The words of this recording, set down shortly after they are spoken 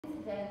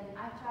didn't.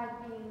 I tried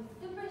being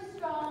super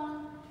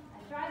strong. I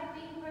tried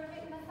being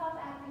perfect in South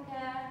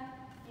Africa.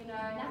 You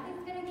know,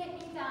 nothing's gonna get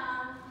me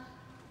down.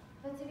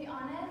 But to be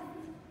honest,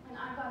 when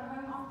I got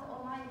home after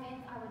all my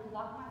events, I would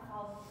lock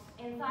myself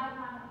inside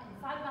my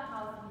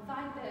house,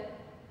 inside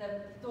the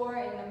door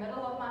in the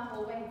middle of my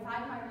hallway,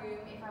 inside my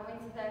room. If I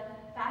went to the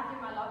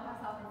bathroom, I locked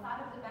myself inside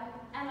of the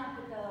bathroom, and I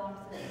put the alarm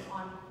system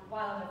on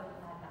while I was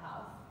inside the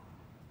house.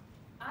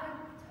 I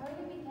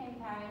totally became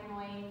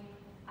paranoid.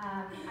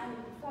 I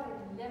started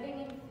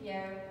living in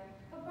fear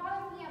for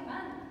probably a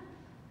month.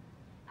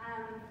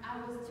 I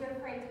was too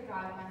afraid to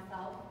drive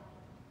myself.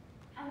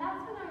 And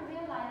that's when I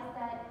realized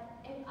that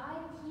if I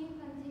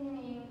keep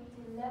continuing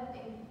to live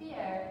in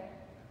fear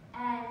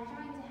and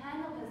trying to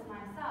handle this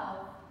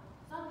myself,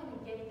 it's not going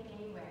to get me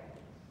anywhere.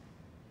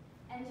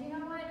 And you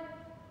know what?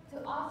 To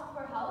ask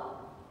for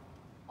help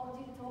or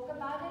to talk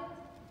about it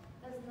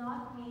does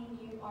not mean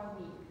you are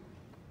weak.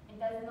 It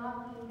does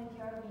not mean that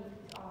you're weak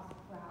to ask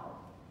for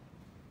help.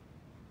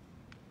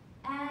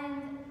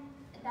 And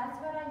that's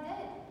what I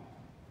did.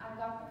 I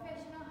got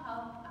professional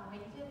help. I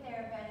went to a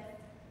therapist,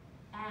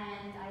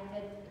 and I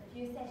did a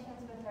few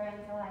sessions with her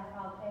until I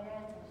felt better,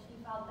 until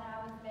she felt that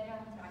I was better,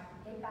 until I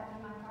could get back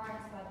in my car and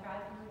start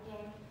driving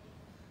again.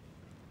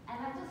 And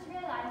I just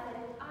realized that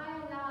if I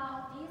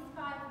allow these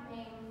 5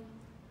 things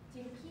to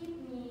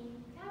keep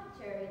me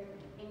captured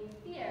in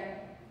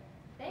fear,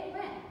 they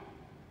win.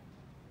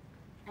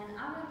 And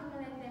I'm not going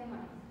to let them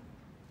win.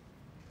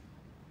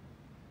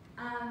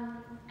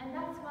 And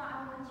that's why I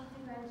want you to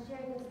go and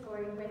share this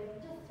story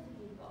with just 3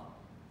 people.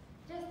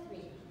 Just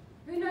 3.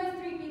 Who knows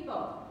 3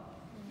 people?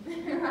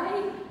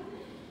 Right?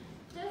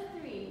 Just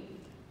 3.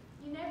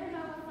 You never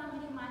know what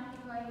somebody might be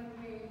going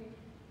through.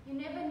 You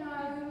never know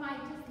who might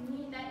just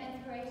need that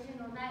inspiration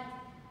or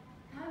that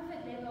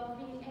comfort level of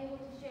being able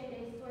to share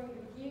their story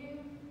with you,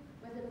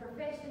 with a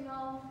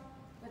professional,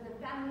 with a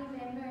family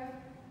member.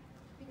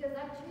 Because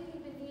I truly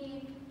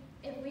believe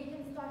if we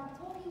can start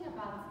talking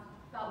about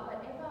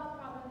whatever our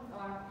problems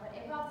are,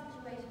 whatever our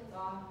situations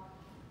are,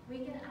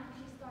 we can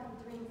actually start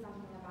doing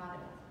something about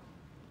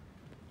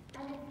it.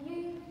 And if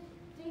you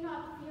do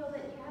not feel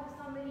that you have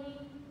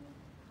somebody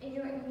in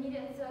your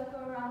immediate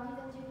circle around you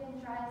that you can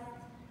trust,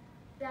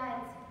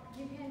 that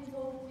you can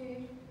talk to,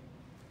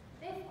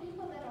 there's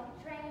people that are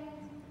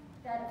trained,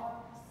 that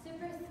are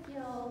super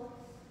skilled,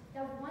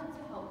 that want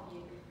to help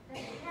you, that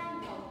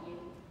can help you.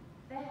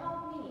 They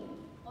help me.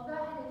 Although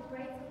I had a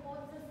great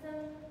support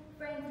system,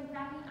 friends and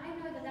family, I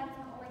know that that's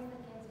not always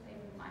the case for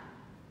everyone.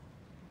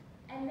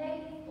 And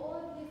ladies, all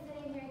of you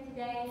sitting here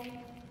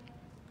today,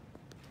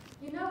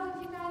 you know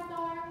what you guys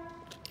are?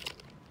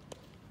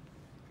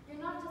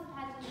 You're not just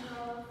pageant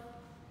girls.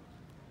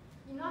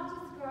 You're not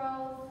just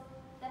girls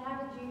that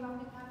have a dream of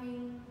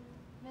becoming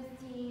Miss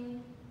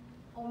Teen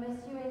or Miss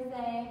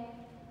USA.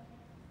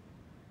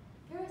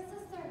 You're a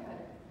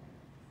sisterhood.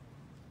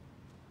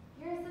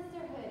 You're a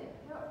sisterhood.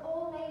 You're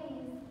all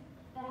ladies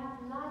that have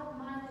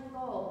like-minded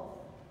goals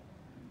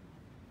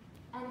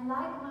and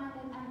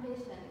like-minded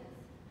ambitions.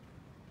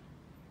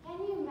 Can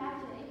you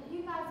imagine if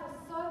you guys are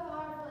so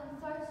powerful and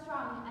so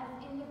strong as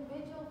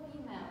individual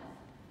females?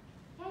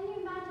 Can you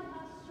imagine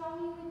how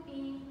strong you would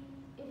be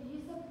if you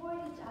support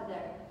each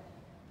other?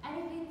 And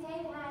if you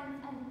take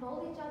hands and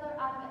build each other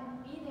up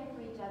and be there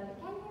for each other?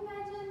 Can you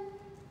imagine?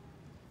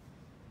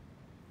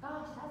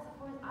 Gosh, that's the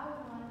force I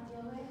would want to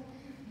deal with.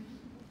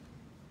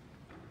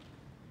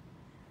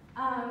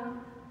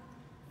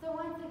 So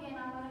once again,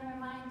 I want to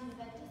remind you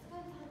that just go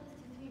tell this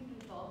to 3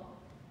 people.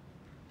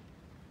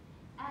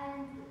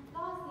 And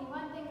lastly,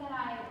 one thing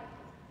that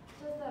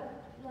just a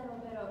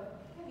little bit of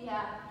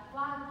trivia,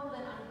 why I called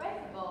it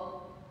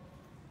unbreakable.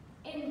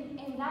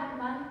 In that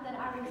month that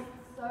I was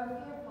so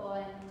fearful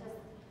and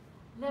just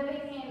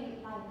living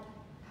in like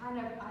kind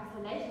of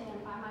isolation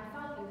and by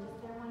myself and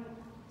just didn't want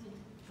to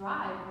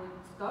drive or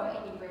go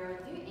anywhere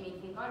or do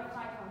anything, got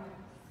aside from a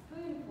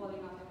spoon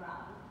falling on the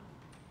ground.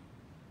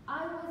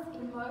 I was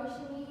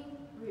emotionally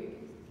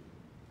bruised.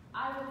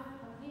 I was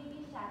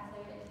completely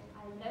shattered.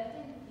 I lived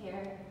in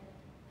fear.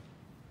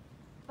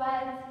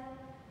 But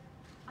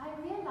I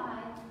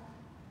realized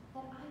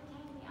that I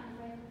can be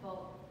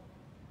unbreakable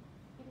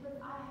because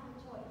I have a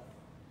choice.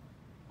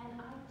 And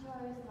I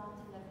chose not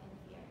to live in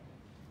fear.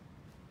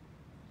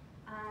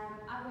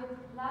 I would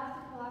love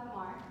to call up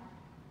Mark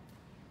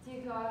to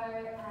go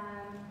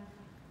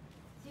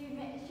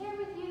to share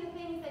with you the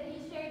things that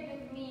he shared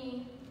with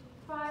me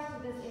prior to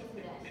this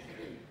incident.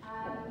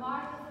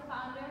 Mark is the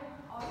founder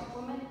of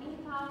Women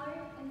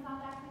Empowered in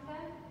South Africa,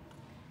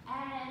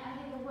 and I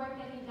think the work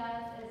that he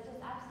does is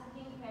just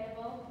absolutely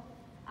incredible.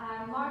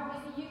 Mark,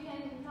 maybe you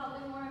can tell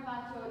them more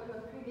about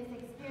your previous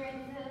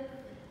experiences,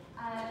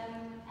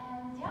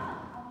 and yeah,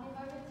 I'll give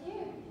over to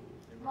you.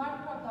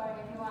 Mark Propdar,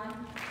 everyone.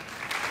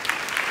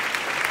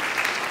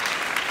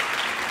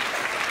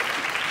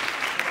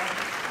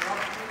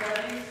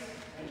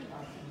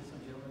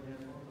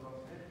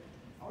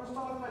 I want to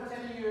start off by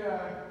telling you a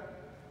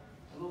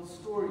little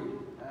story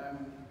that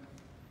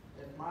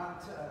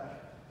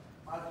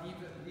might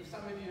leave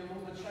some of you a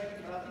little bit shaken,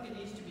 but I think it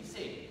needs to be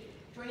said.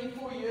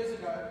 24 years years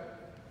ago,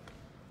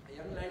 a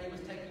young lady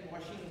was taking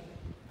washing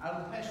out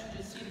of the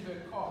passenger seat of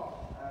her car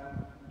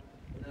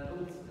in a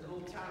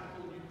little town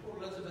called Port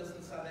Elizabeth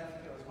in South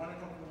Africa. It was 1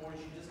 o'clock in the morning.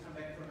 She'd just come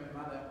back from her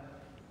mother.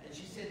 And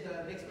she said,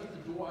 next minute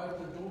the door of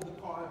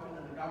the car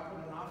opened, and a guy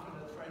put a knife in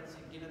her throat and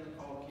said, get in the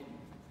car, kid.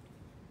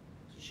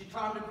 So she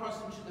climbed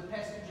across into the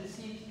passenger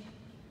seat.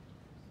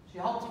 She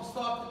helped him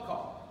start the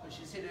car. But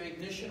she said her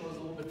ignition was a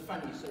little bit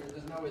funny, so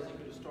there's no way he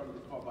could have started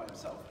the car by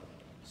himself.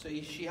 So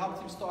she helped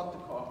him start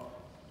the car.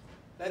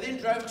 They then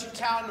drove to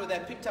town where they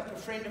picked up a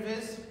friend of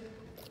his.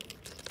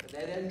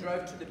 They then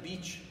drove to the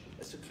beach,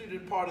 a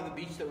secluded part of the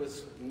beach that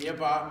was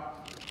nearby,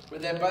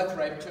 where they both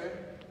raped her.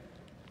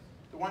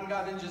 The one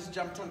guy then just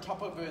jumped on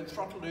top of her and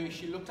throttled her.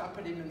 She looked up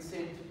at him and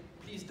said,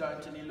 please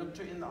don't. And he looked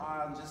her in the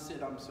eye and just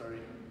said, I'm sorry.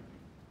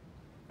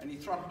 And he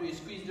throttled her, he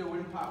squeezed her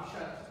windpipe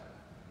shut.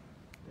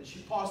 And she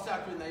passed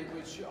out when they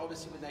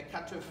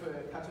cut her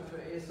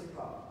for air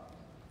supply.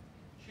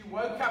 She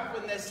woke up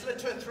when they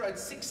slit her throat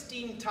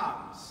 16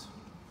 times.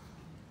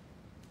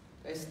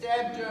 They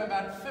stabbed her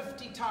about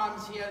 50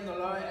 times here in the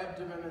lower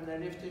abdomen, and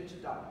they left her to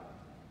die.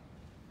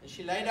 And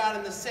she lay down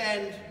in the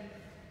sand,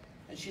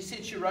 and she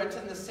said she wrote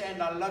in the sand,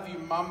 I love you,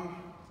 Mum.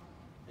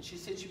 And she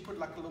said she put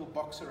like a little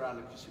box around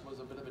it because she was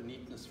a bit of a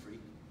neatness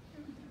freak.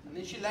 And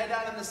then she lay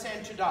down in the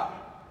sand to die.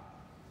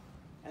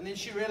 And then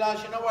she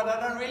realized, you know what,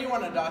 I don't really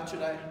want to die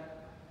today.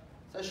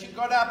 So she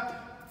got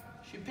up,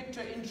 she picked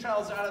her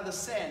entrails out of the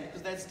sand,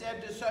 because they'd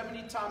stabbed her so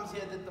many times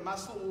here that the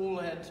muscle wall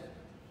had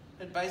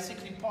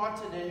basically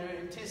parted and her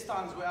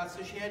intestines were out.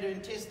 So she had her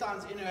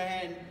intestines in her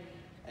hand,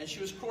 and she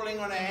was crawling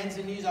on her hands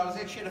and knees. I was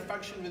actually at a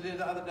function with her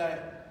the other day,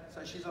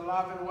 so she's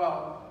alive and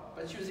well.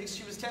 But she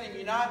was telling me,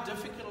 you know how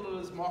difficult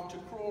it is, Mark, to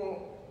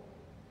crawl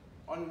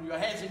on your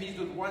hands and knees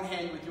with one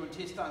hand with your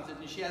intestines,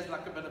 and she has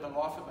like a bit of a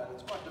laugh about it.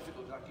 It's quite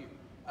difficult, like you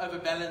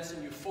overbalance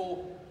and you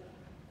fall.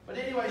 But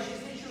anyway, she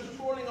said she was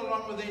crawling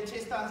along with the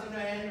intestines in her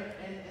hand,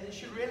 and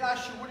she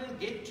realized she wouldn't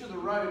get to the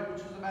road,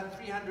 which was about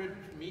 300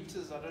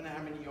 meters. I don't know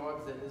how many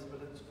yards that is,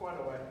 but it's quite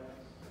a way.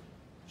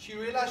 She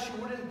realized she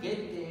wouldn't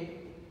get there,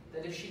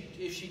 that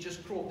if she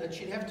just crawled, that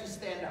she'd have to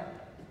stand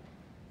up.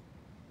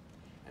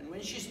 And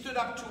when she stood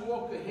up to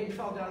walk, her head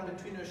fell down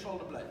between her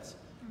shoulder blades.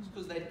 It's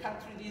because they'd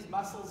cut through these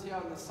muscles here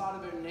on the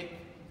side of her neck,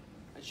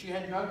 and she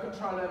had no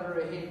control over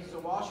her head. So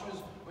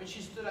when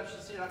she stood up,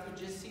 she said, I could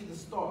just see the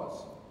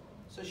stars.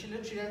 So she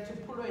literally had to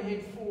pull her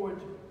head forward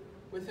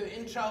with her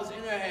entrails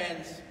in her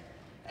hands,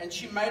 and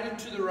she made it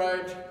to the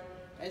road,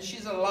 and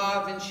she's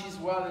alive, and she's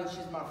well, and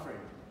she's my friend.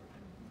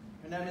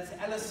 Her name is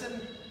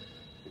Alison.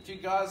 If you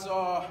guys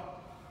are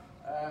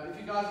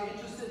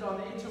interested on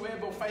the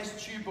interweb or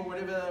FaceTube or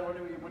whatever,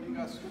 what do you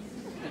guys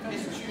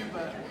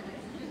FaceTube?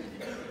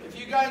 If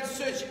you go and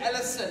search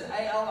Alison,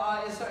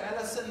 A-L-I-S-O,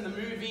 Alison, the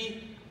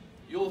movie,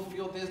 you'll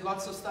feel there's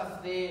lots of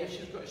stuff there.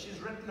 She's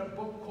written a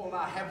book called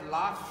I Have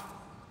Life,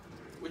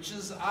 which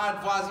is, I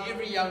advise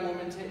every young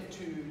woman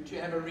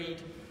to have a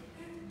read.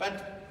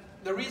 But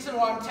the reason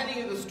why I'm telling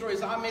you the story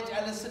is I met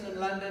Alison in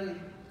London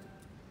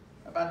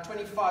about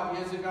 25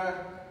 years ago.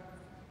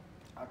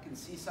 I can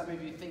see some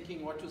of you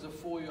thinking, what was a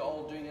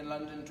 4-year-old doing in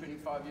London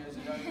 25 years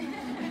ago? I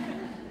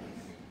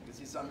can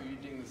see some of you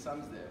doing the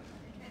sums there.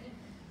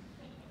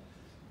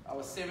 I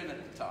was 7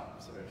 at the time,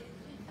 so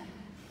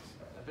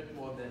a bit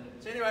more than.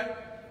 So anyway,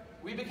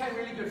 we became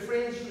really good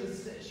friends.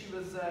 She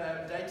was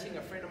dating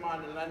a friend of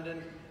mine in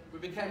London. We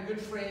became good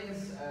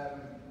friends.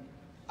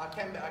 I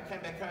came back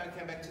home,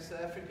 came back to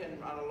South Africa,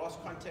 and I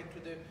lost contact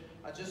with her.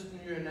 I just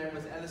knew her name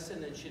was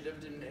Alison, and she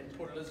lived in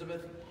Port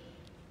Elizabeth.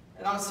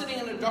 And I was sitting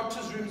in the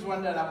doctor's rooms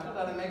one day, and I pulled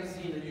out a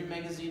magazine, a new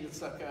magazine.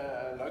 It's like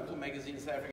a local magazine in South Africa.